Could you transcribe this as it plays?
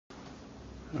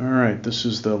Alright, this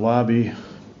is the lobby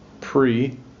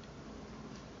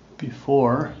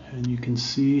before, and you can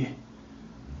see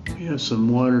we have some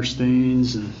water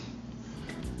stains and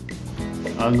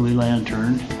ugly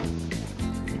lantern.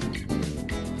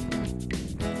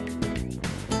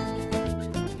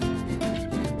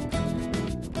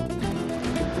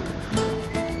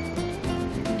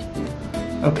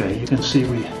 Okay, you can see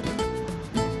we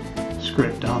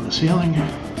scraped down the ceiling.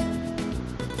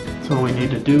 So all we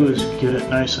need to do is get it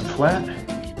nice and flat.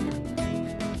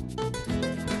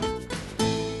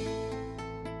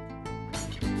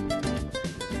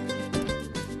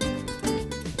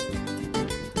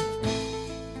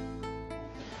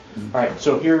 Alright,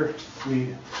 so here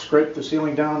we scraped the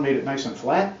ceiling down, made it nice and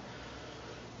flat.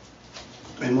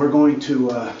 And we're going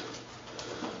to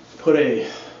put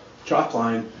a chalk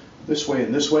line this way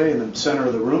and in the center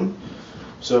of the room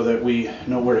so that we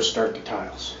know where to start the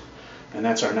tiles. And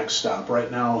that's our next stop.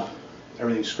 Right now,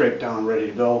 everything's scraped down, ready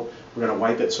to go. We're going to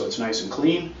wipe it so it's nice and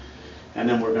clean, and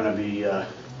then we're going to be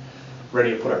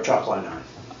ready to put our chalk line on.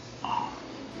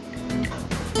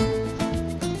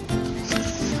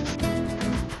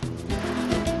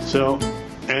 So,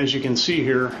 as you can see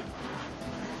here,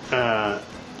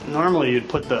 normally you'd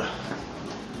put the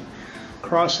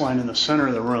cross line in the center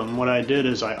of the room. What I did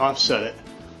is I offset it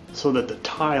so that the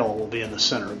tile will be in the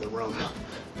center of the room,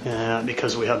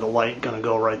 because we have the light going to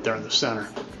go right there in the center.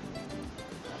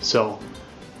 So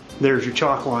there's your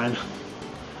chalk line,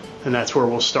 and that's where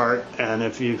we'll start. And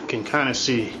if you can kind of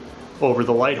see, over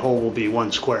the light hole will be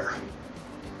one square.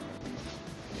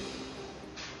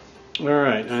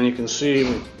 Alright, and you can see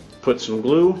we put some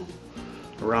glue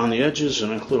around the edges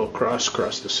and a little cross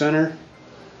across the center.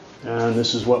 And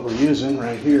this is what we're using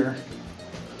right here.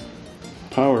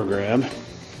 Power Grab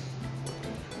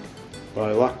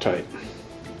by Loctite.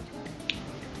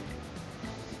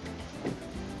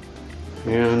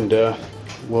 And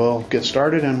we'll get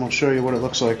started and we'll show you what it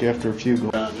looks like after a few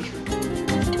go down.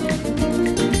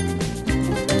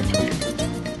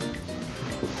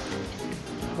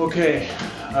 Okay,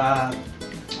 I'm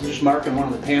just marking one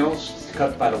of the panels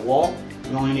cut by the wall.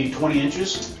 You only need 20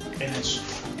 inches, and it's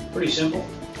pretty simple.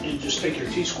 You just take your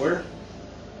T-square.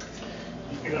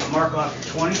 You're going to mark off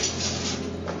your 20.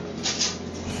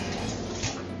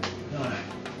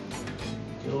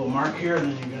 Get a little mark here,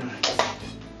 and then you're going to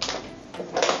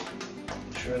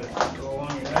try to go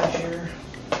along your edge here.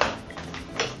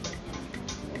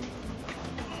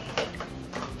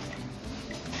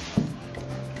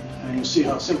 And you'll see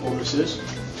how simple this is.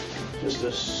 Just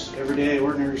this everyday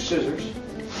ordinary scissors.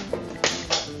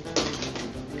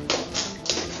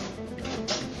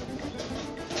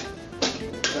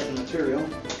 Cut the material.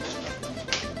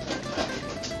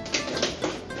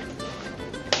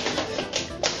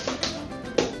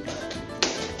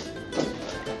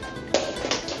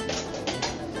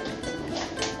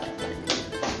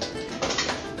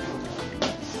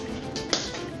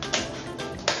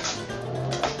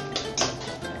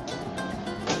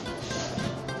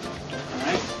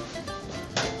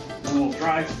 We'll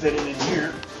dry fit it in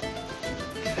here.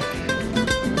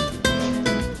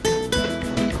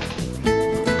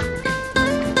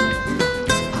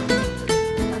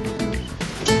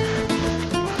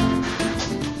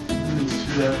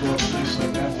 See that looks nice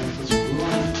like that. Then put some glue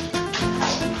on it.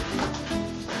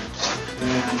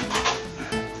 And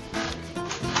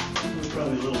it's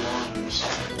probably a little long on this.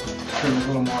 Trim a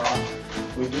little more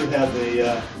off. We do have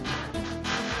a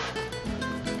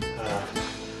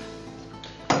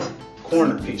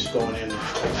corner piece going in,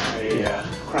 a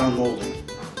crown molding.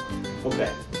 Okay,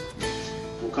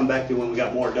 we'll come back to you when we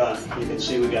got more done. You can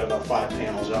see we got about 5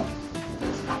 panels up.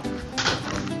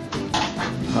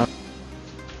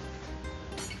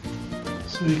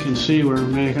 So you can see we're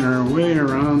making our way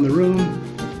around the room.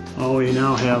 All we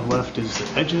now have left is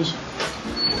the edges,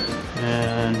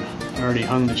 and I already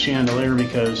hung the chandelier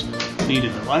because it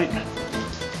needed the light.